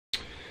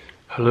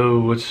Hello,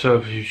 what's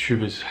up,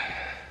 YouTubers?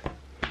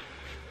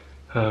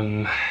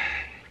 Um,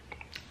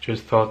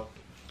 just thought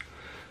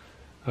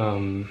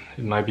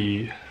it might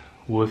be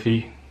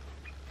worthy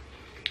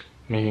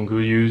making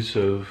good use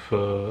of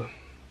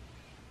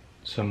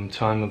some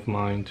time of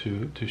mine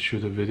to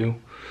shoot a video,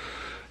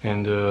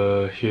 and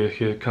here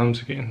it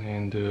comes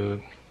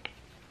again.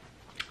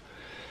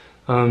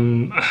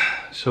 And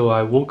so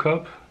I woke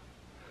up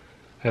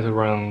at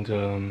around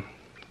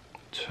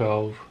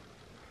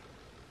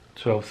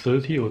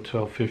 12:30 or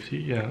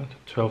 12:50, yeah,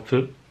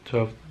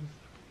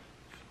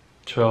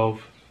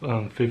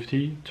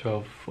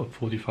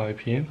 12:45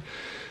 p.m.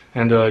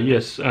 And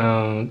yes,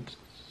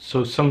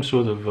 so some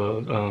sort of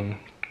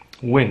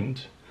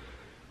wind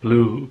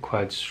blew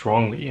quite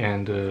strongly,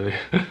 and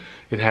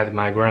it had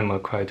my grandma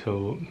quite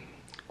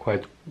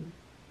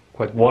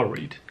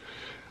worried.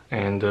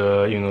 And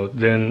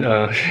then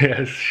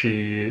yes,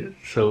 she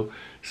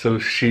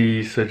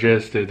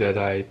suggested that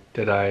I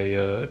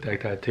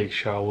take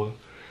shower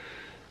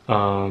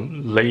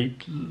later,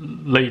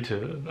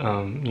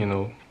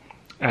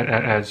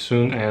 as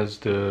soon as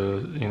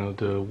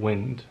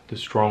the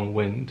strong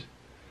wind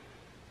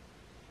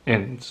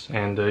ends.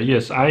 And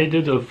yes, I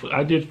did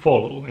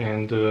follow,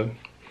 and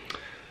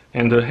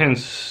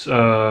hence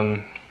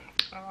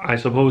I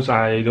suppose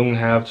I don't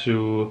have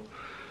to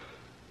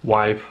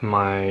wipe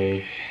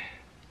my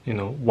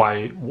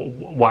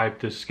wipe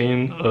the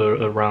skin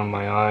around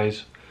my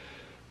eyes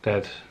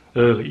that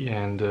early,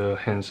 and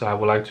hence I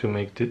would like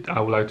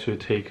to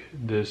take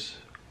this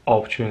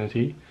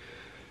opportunity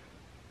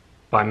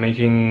by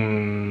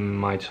making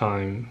my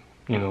time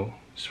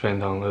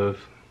spent on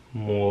Earth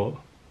more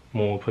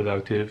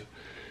productive,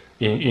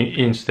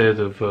 instead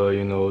of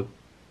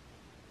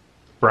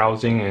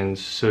browsing and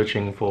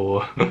searching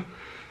for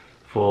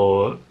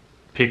for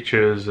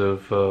pictures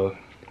of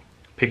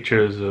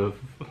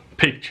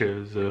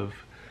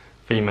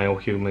female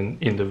human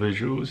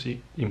individuals,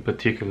 in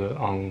particular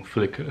on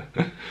Flickr.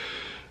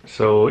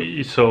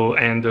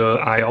 And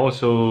I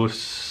also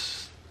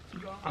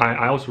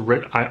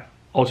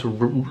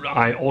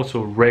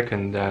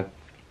reckon that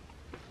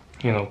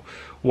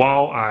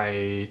while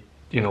I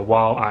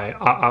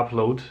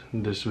upload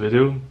this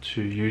video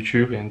to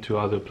YouTube and to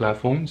other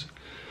platforms,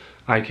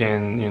 I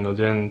can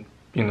then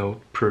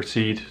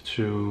proceed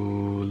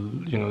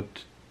to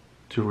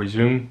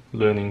resume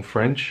learning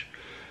French,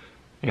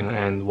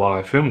 and while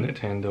I film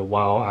it, and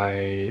while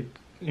I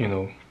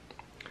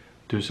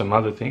do some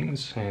other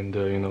things, and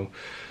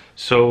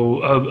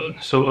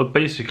so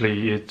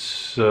basically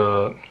it's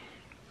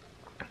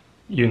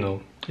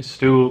it's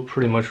still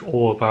pretty much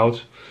all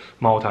about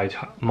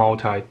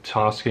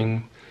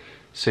multitasking,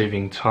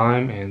 saving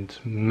time, and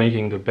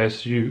making the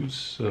best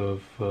use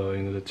of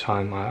the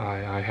time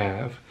I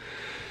have.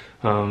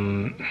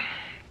 And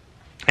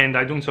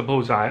I don't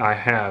suppose I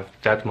have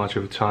that much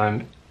of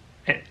time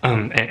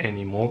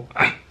anymore,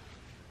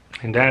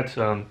 and that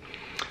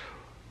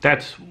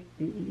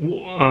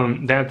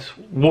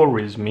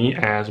worries me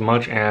as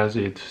much as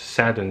it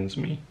saddens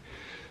me,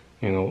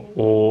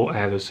 all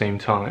at the same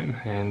time.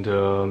 And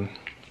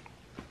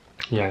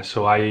yeah,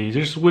 so I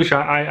just wish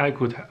I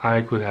could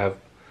have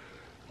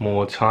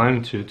more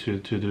time to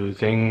do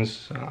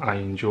things I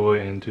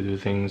enjoy, and to do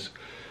things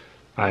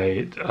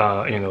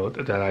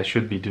that I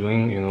should be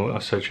doing,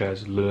 such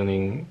as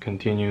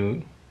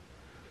continue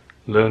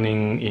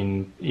learning,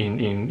 in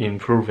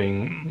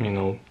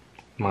improving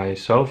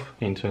myself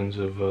in terms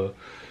of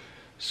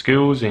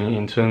skills,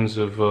 in terms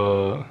of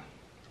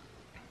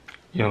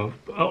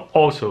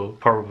also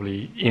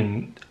probably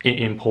in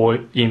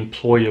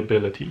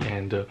employability,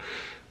 and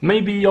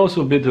maybe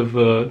also a bit of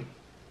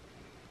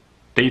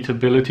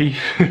dateability.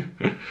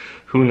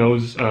 Who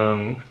knows?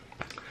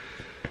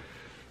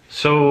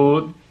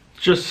 So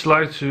just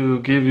like to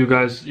give you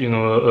guys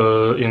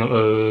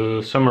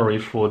a summary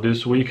for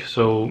this week.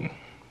 So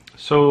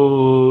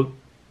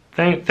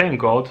thank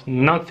God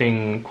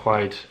nothing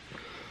quite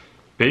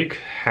big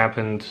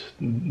happened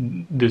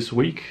this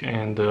week,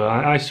 and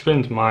I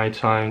spent my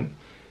time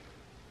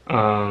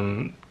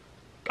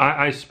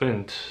I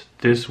spent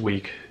this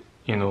week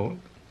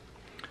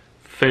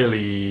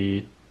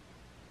fairly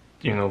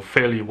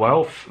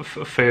well,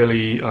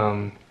 fairly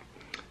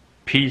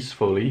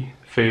peacefully,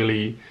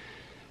 fairly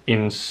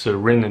in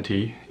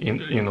serenity,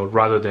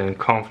 rather than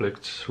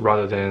conflicts,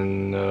 rather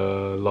than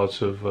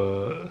lots of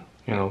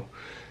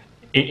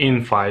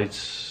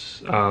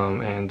infights,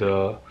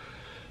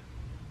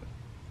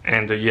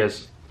 and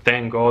yes,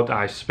 thank God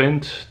I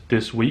spent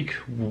this week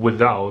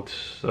without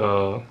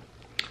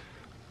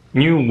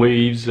new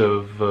waves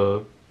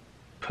of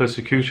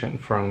persecution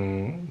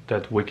from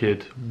that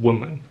wicked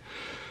woman.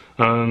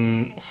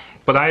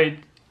 But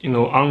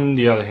on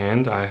the other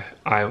hand,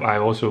 I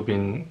also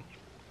been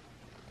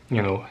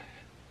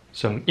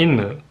some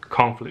inner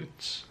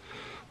conflicts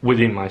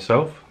within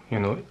myself,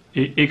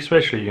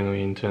 especially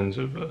in terms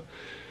of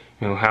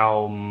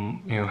how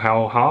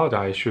hard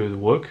I should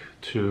work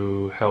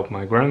to help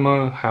my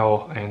grandma,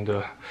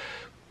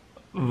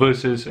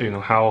 versus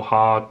how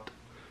hard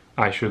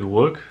I should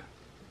work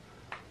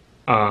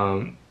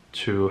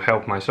to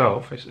help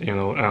myself,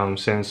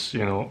 since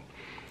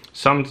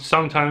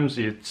sometimes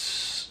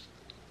it's,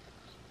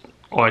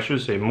 or I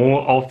should say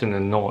more often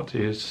than not,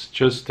 it's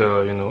just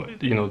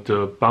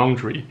the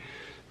boundary,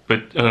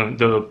 but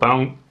the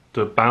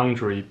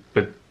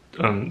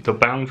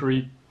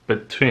boundary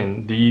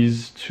between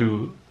these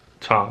two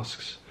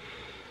tasks,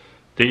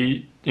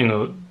 they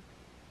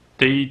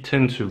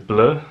tend to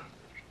blur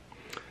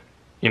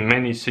in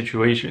many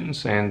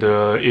situations, and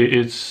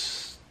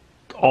it's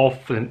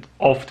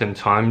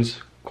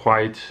oftentimes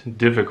quite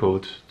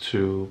difficult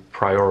to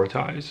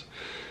prioritize.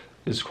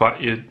 It's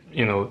quite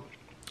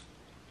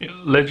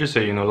let's just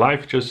say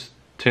life just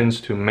tends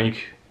to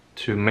make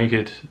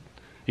it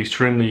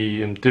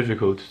extremely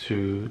difficult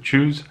to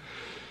choose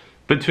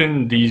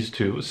between these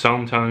two.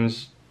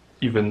 Sometimes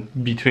even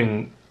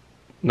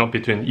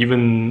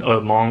even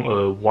among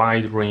a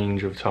wide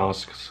range of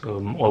tasks, a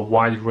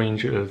wide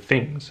range of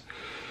things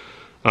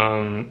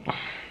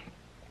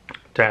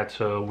that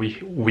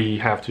we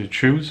have to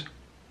choose,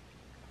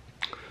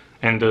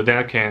 and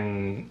that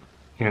can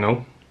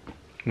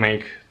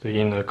make the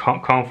inner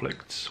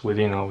conflicts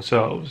within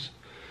ourselves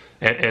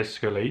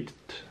escalate,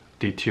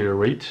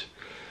 deteriorate,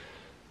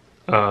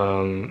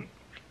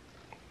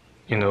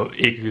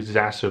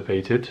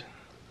 exacerbated,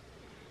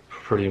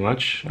 pretty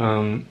much.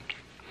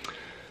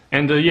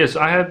 And yes,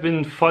 I have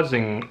been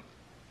fuzzing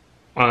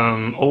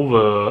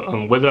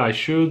over whether I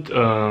should,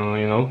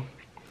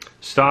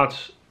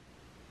 start,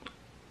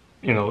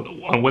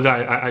 whether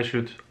I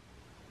should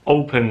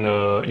open,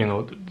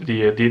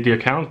 the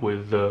account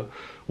with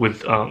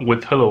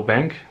Hello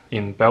Bank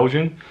in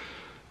Belgium.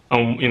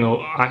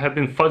 I have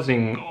been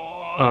fuzzing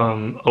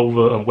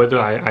over whether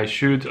I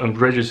should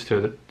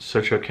register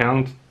such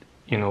account,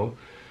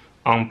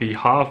 on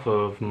behalf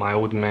of my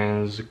old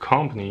man's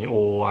company,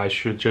 or I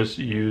should just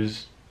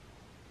use,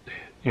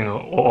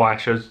 or I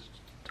should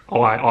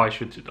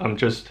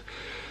just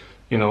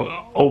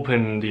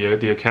open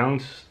the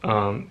account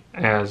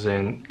as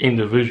an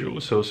individual.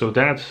 So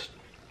that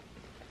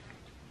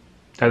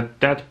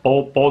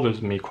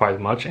bothers me quite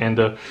much,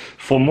 and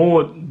for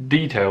more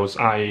details,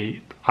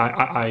 I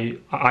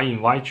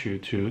invite you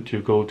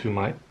to go to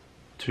my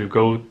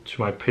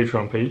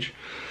Patreon page,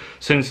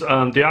 since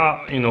there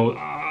are,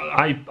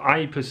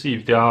 I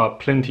perceive there are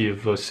plenty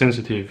of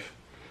sensitive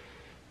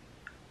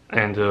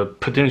and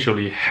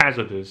potentially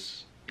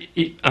hazardous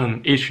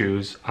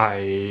issues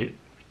I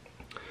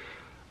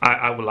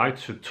would like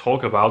to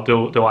talk about,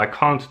 though I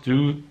can't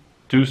do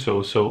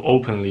so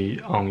openly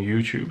on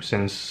YouTube,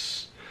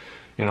 since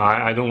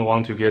I don't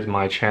want to get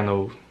my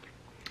channel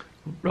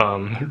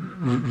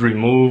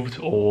removed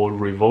or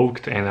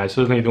revoked, and I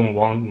certainly don't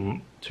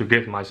want to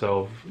get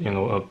myself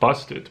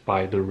busted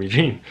by the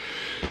regime.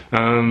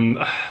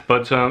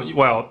 But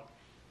well,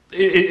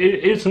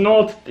 it's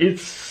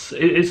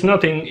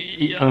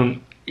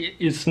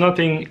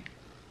nothing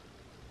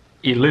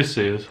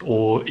illicit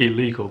or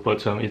illegal,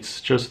 but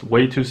it's just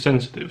way too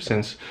sensitive,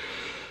 since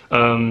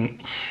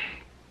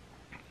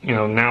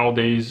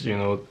nowadays,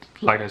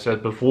 like I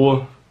said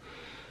before,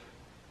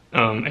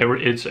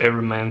 every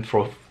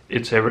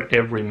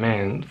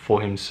man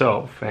for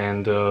himself,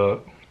 and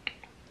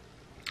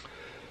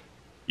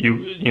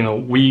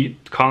we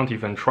can't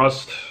even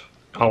trust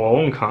our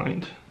own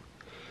kind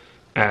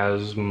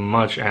as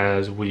much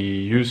as we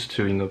used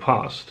to in the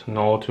past,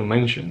 not to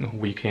mention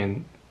we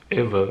can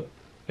ever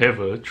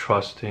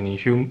trust any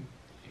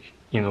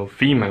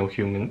female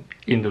human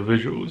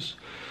individuals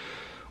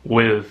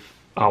with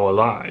our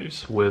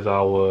lives, with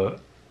our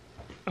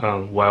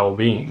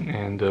well-being.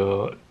 And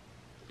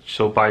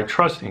so by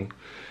trusting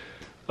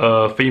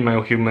a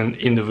female human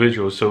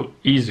individual so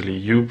easily,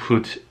 you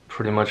put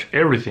pretty much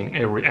everything,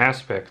 every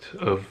aspect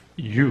of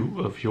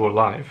your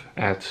life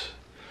at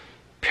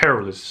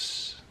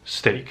perilous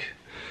stake.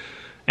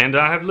 And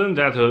I have learned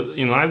that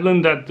I've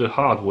learned that the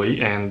hard way,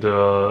 and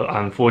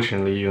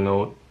unfortunately,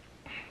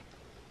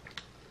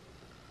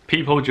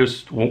 people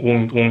just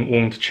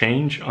won't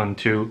change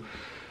until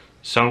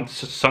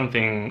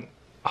something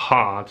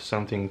hard,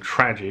 something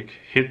tragic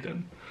hit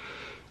them,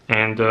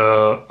 and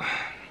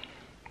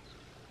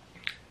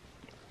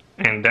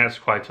that's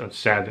quite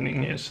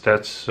saddening. Yes,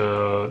 that's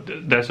a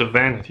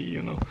vanity.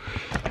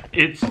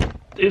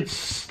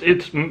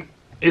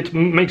 It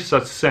makes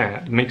us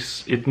sad.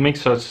 It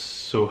makes us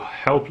so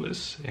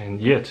helpless,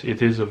 and yet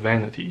it is a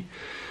vanity,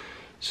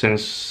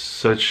 since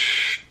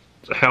such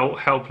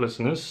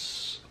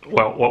helplessness.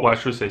 Well, what I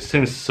should say,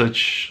 since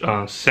such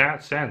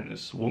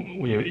sadness,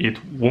 it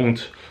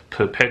won't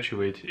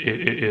perpetuate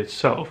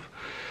itself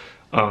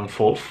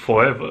for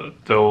forever,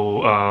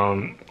 though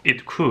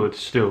it could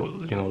still,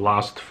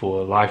 last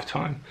for a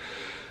lifetime.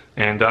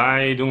 And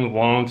I don't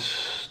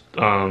want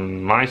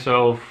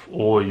myself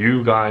or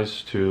you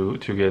guys to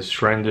get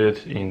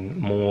stranded in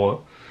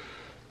more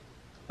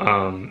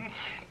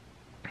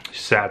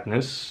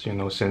sadness,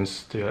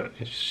 since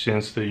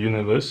the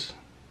universe,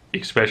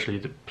 especially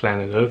the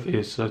planet Earth,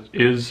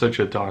 is such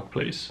a dark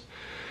place.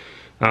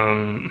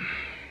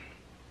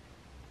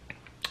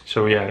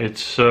 So yeah,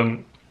 it's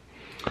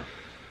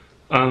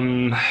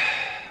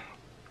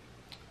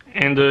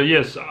And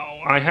yes,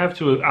 I have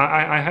to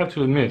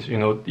admit,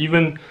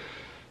 even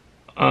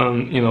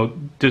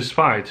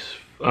despite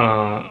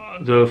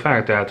the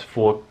fact that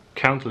for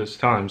countless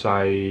times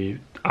I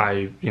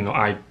I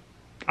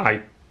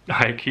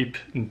keep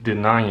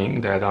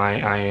denying that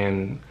I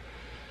am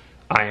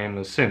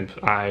a simp.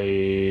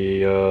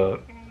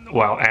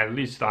 Well, at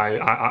least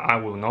I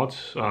will not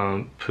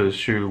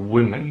pursue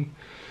women,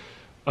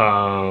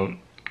 uh,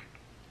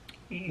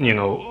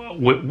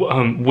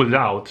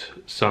 without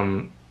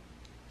some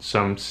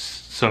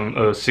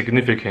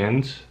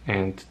significant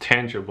and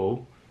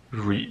tangible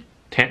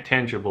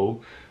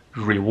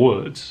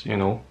rewards,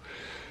 and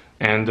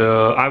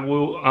I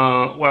will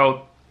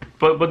well,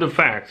 but the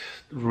fact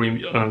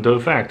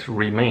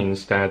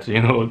remains that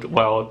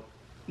well,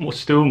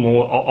 still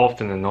more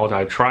often than not,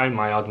 I try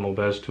my utmost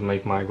best to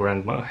make my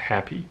grandma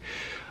happy.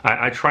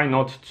 I try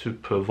not to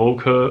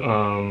provoke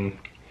her.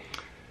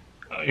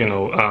 You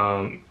know,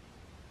 um,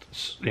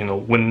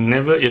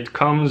 Whenever it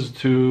comes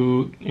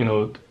to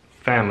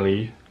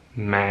family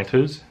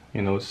matters,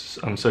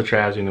 such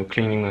as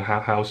cleaning the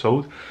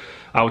household,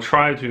 I'll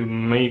try to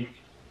make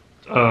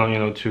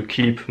to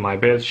keep my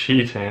bed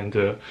sheet and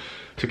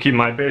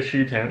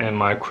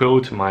my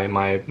quilt,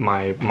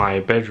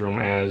 my bedroom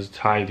as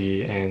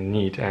tidy and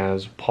neat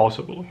as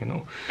possible,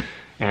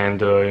 and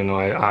there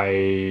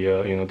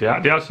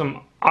are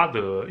some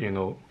other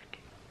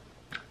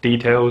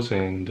details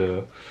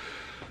and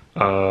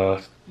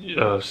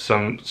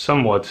some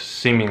somewhat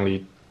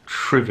seemingly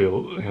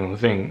trivial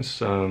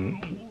things.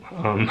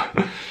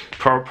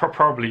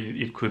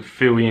 Probably it could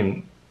fill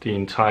in the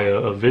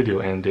entire video,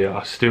 and there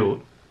are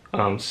still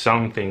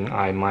something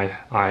I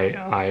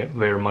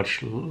very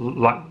much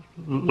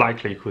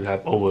likely could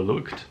have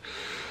overlooked.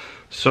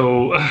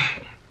 So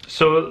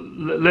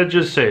let's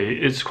just say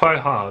it's quite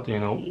hard,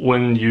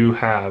 when you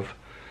have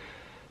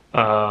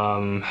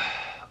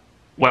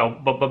well,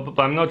 but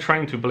I'm not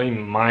trying to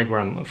blame my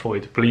grandma for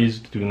it. Please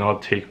do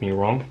not take me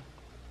wrong.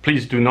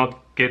 Please do not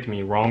get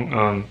me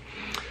wrong.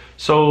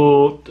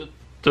 So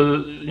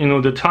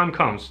the time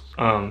comes,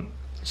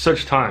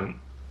 such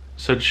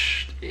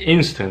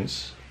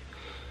instance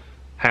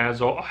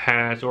has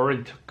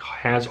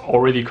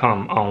already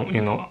come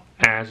on,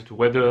 as to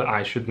whether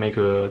I should make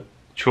a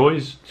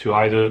choice to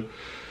either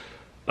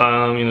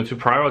to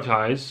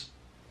prioritize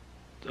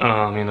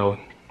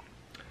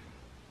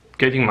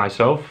getting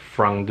myself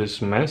from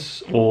this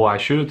mess, or I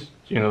should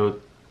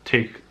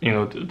take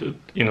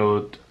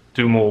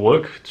do more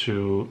work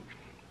to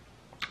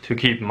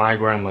keep my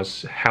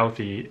grandma's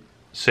healthy,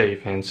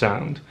 safe and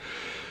sound.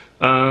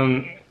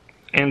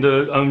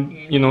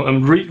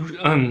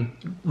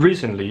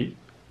 Recently,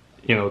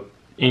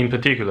 in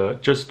particular,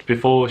 just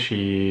before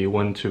she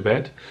went to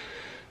bed,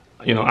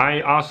 I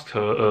asked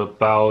her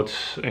about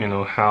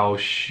how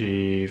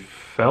she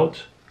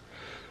felt,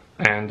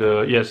 and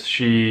yes,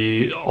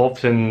 she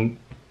often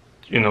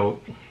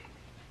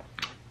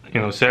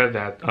said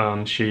that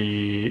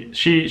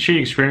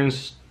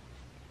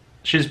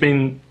she's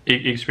been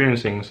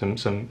experiencing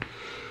some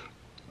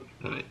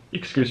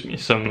excuse me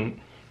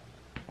some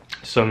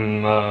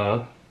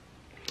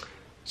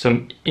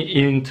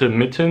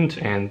intermittent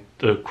and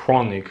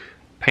chronic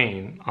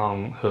pain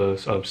on her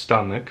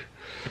stomach,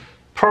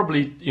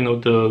 probably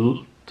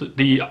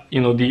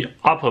the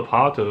upper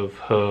part of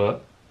her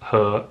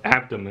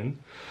abdomen,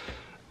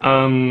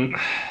 and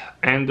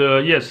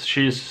yes,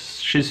 she's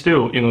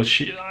still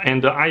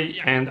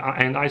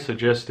I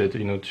suggested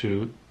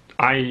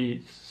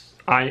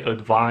I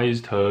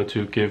advised her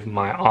to give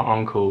my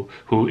uncle,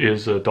 who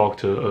is a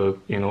doctor, a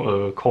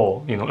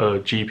call, a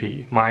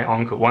GP.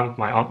 One of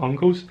my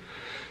uncles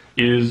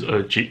is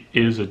a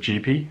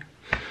GP,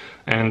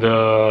 and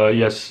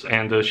yes,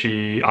 and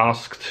she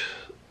asked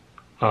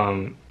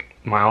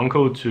my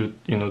uncle to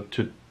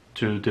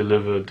to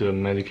deliver the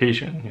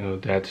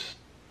medication, that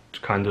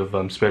kind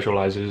of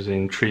specializes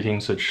in treating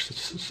such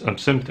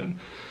symptom,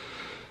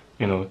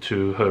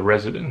 to her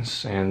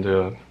residents.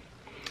 And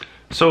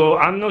so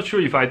I'm not sure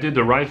if I did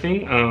the right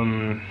thing,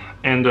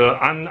 and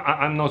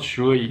I'm not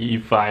sure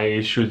if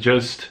I should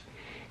just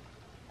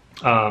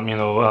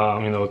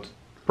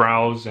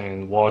browse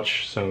and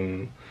watch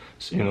some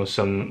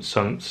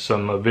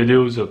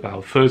videos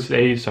about first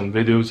aid, some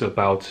videos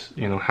about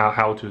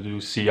how to do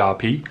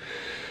CRP.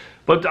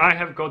 But I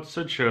have got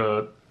such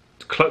a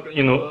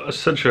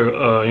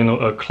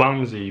a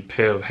clumsy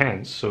pair of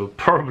hands, so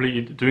probably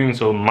doing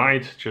so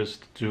might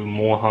just do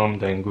more harm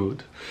than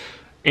good,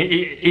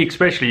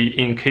 especially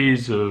in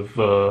case of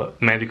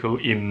medical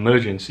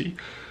emergency.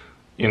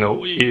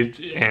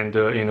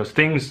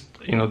 Things,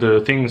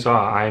 the things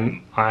are,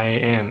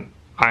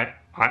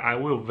 I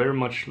will very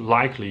much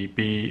likely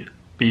be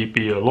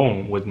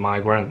alone with my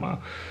grandma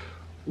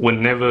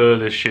whenever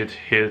the shit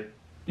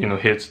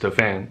hits the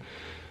fan.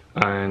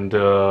 And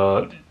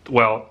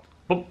well,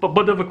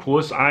 but of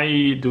course,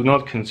 I do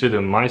not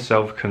consider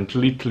myself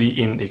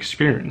completely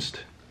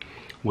inexperienced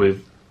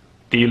with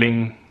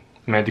dealing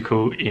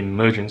medical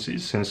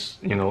emergencies, since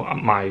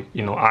I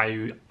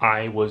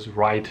was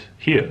right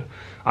here.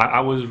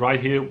 I was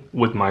right here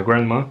with my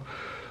grandma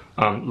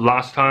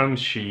last time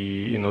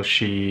she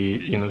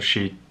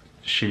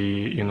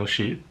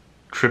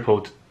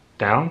tripled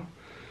down.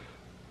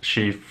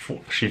 She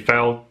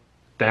fell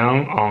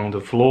down on the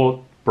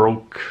floor,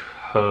 broke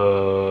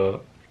her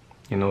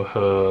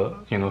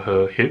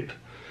her hip,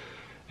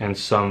 and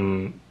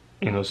some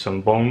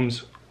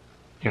bones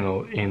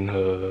in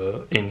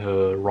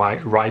her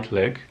right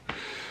leg.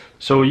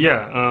 So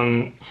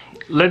yeah,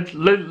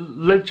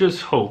 let's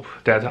just hope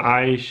that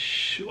I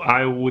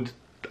would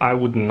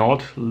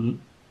not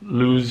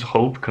lose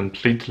hope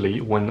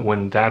completely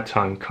when that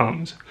time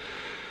comes.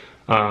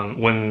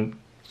 When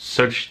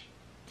such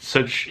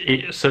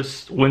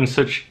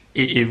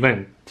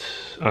event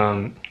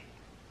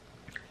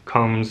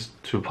comes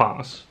to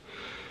pass,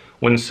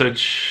 when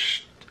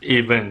such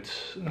event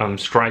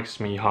strikes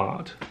me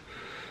hard,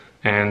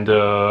 and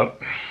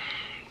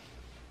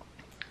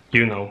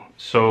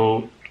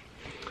so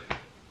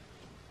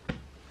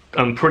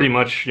pretty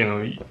much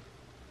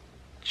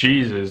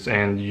Jesus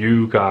and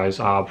you guys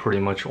are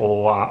pretty much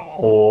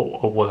all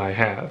of what I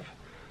have.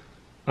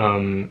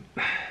 And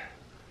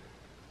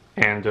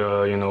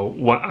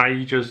what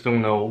I just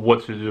don't know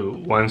what to do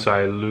once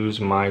I lose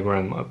my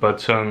grandma.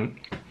 But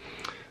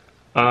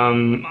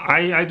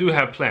I do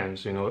have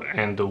plans,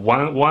 and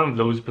one of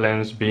those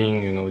plans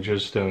being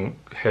just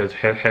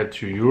head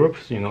to Europe,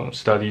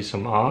 study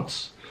some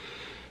arts,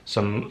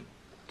 some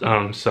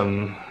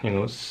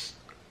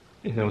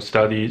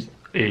study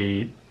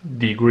a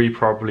degree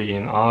probably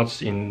in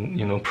arts,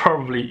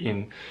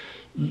 probably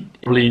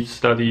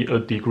study a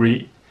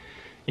degree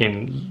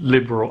in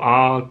liberal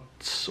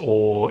arts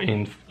or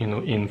in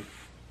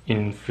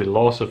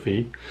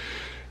philosophy,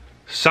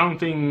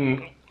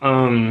 something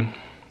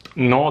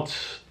not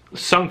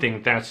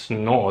something that's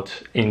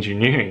not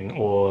engineering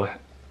or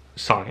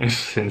science,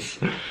 since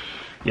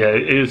yeah,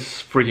 it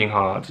is freaking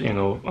hard, and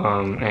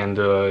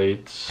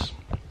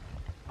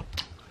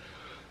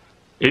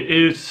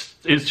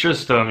it's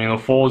just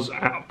falls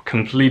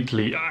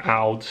completely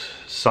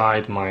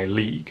outside my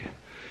league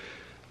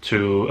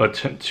to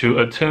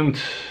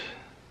attempt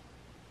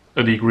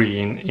a degree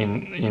in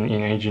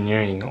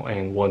engineering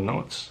and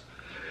whatnot.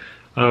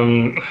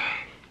 And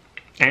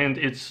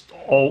it's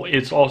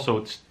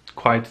also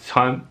quite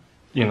time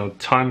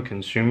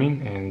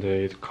consuming, and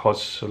it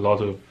costs a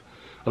lot of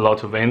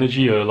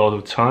energy, a lot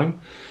of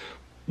time,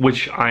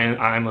 which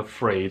I'm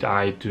afraid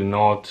I do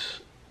not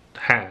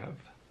have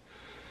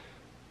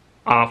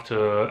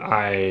after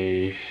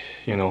I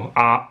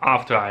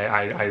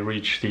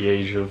reach the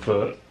age of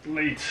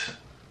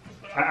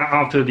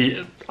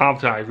after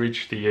I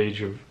reach the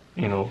age of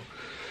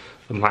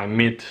my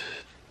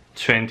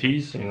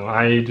mid-20s.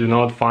 I do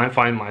not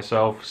find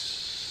myself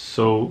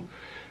so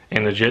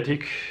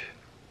energetic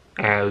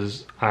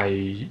as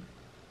I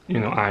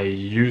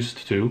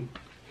used to,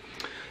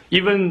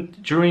 even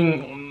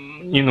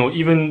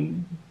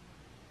during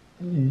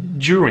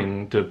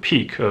the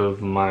peak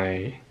of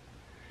my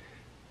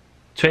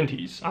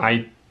 20s.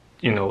 I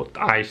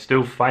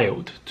still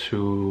failed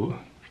to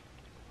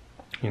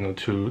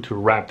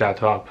wrap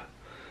that up,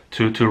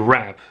 to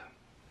wrap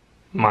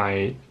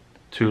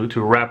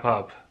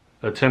up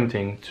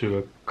attempting to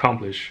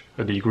accomplish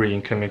a degree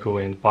in chemical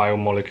and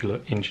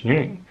biomolecular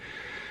engineering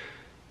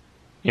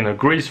in a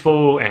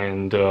graceful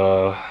and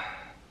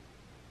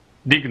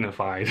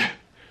dignified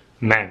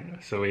manner.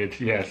 So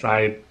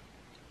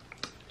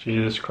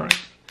Jesus Christ.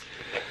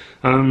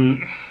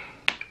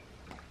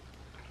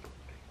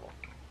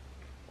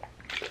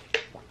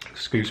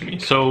 Excuse me.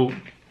 So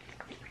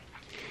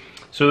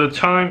the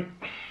time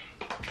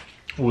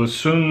will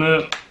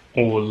sooner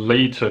or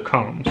later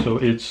come. So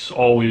it's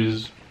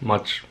always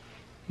much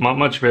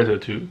better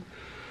to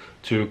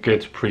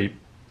get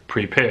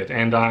prepared,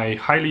 and I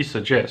highly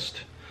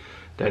suggest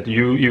that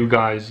you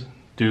guys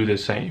do the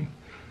same.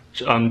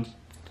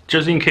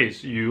 Just in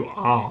case you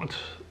aren't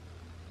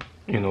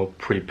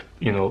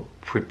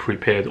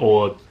prepared,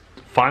 or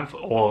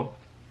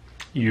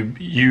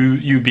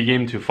you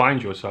begin to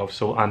find yourself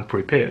so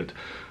unprepared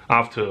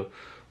after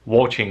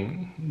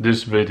watching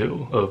this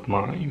video of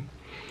mine.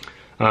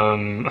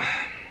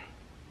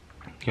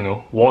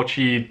 Watch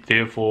ye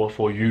therefore,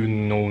 for you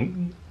know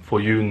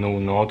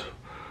not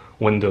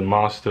when the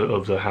master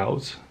of the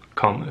house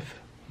cometh.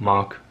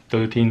 Mark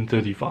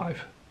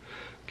 13:35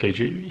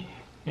 KJV.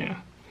 Yeah.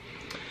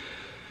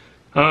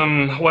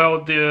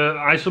 Well,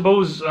 I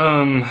suppose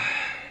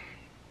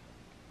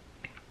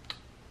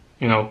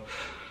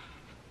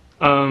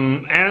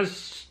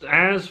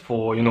as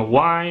for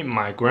why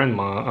my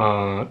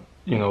grandma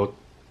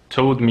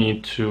told me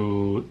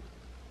to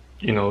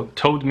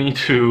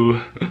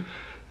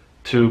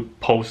to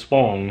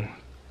postpone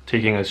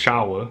taking a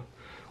shower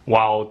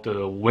while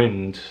the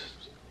wind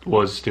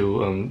was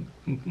still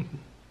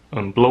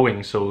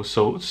blowing so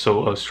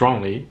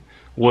strongly,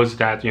 was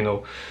that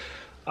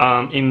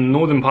in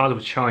northern part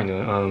of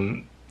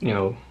China,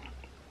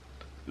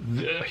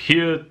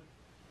 here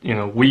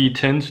we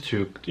tend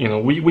to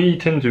we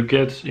tend to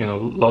get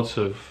lots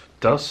of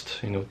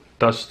dust,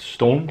 dust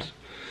storms,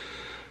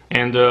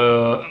 And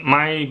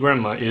my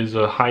grandma is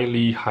a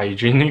highly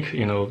hygienic,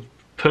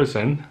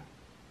 person,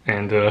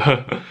 and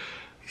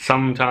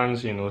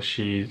sometimes,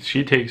 she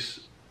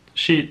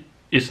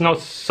it's not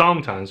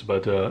sometimes,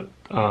 but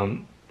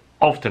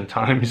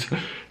oftentimes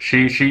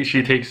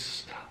she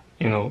takes,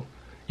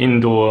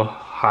 indoor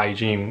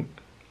hygiene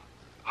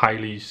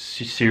highly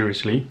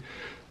seriously,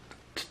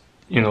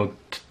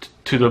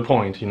 to the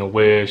point,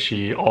 where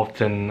she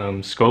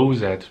often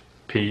scolds at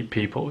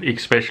people,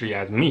 especially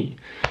at me,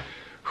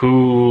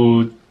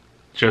 who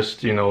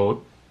just,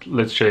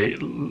 let's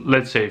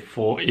say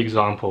for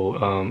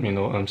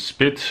example,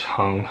 spit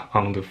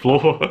on the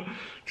floor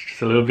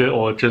just a little bit,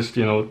 or just,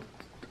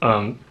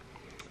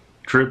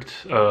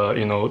 dripped,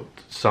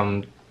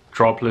 some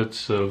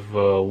droplets of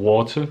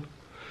water,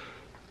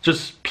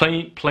 just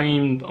plain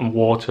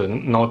water,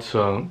 not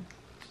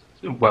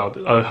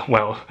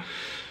well,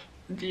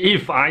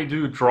 if I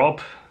do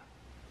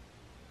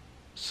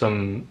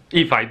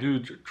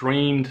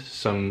drain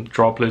some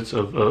droplets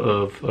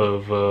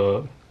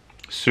of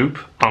soup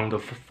on the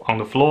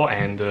floor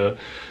and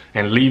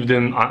leave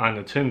them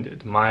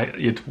unattended,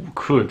 it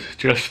could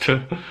just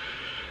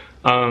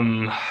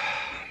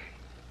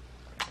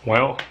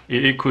well,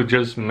 it could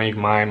just make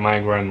my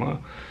grandma,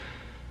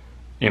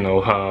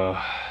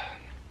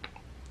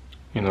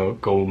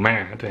 go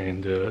mad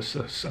and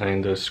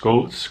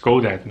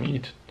scold at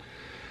me,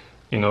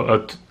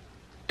 to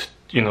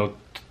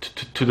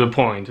the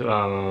point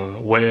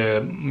where,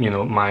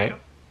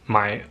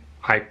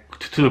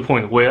 to the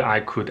point where I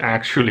could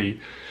actually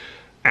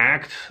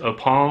act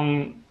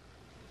upon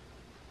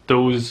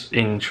those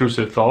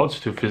intrusive thoughts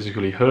to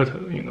physically hurt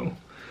her.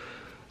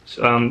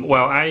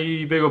 Well,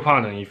 I beg your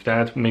pardon if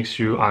that makes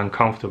you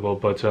uncomfortable,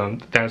 but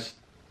that's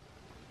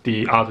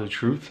the other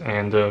truth.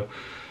 And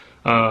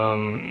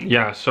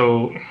yeah,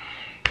 so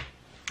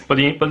but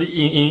in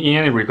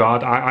any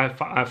regard,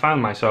 I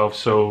found myself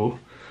so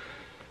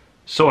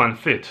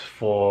unfit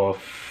for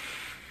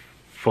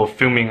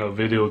filming a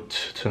video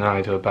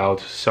tonight about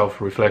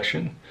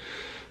self-reflection.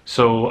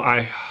 So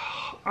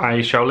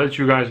I shall let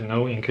you guys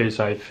know in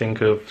case I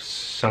think of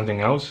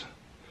something else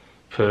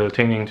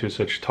pertaining to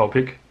such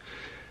topic.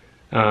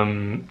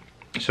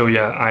 So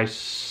yeah, I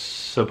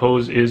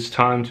suppose it's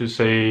time to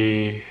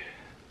say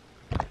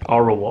au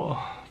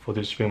revoir for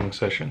this filming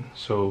session.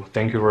 So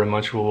thank you very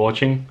much for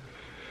watching,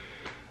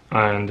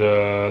 and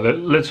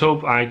let's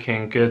hope I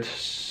can get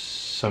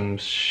some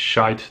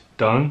shite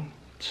done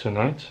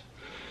tonight.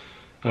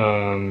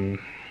 And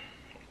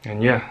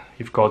yeah,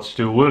 if God's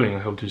still willing, I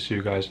hope to see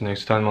you guys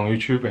next time on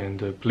YouTube.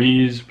 And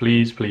please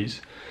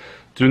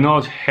do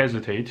not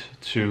hesitate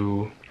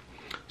to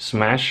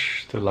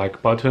smash the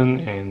like button,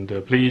 and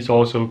please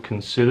also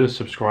consider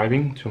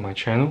subscribing to my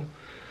channel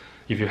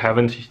if you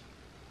haven't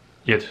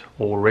yet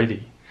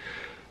already.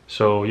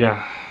 So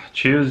yeah,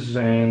 cheers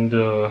and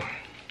au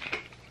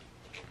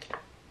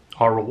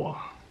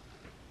revoir.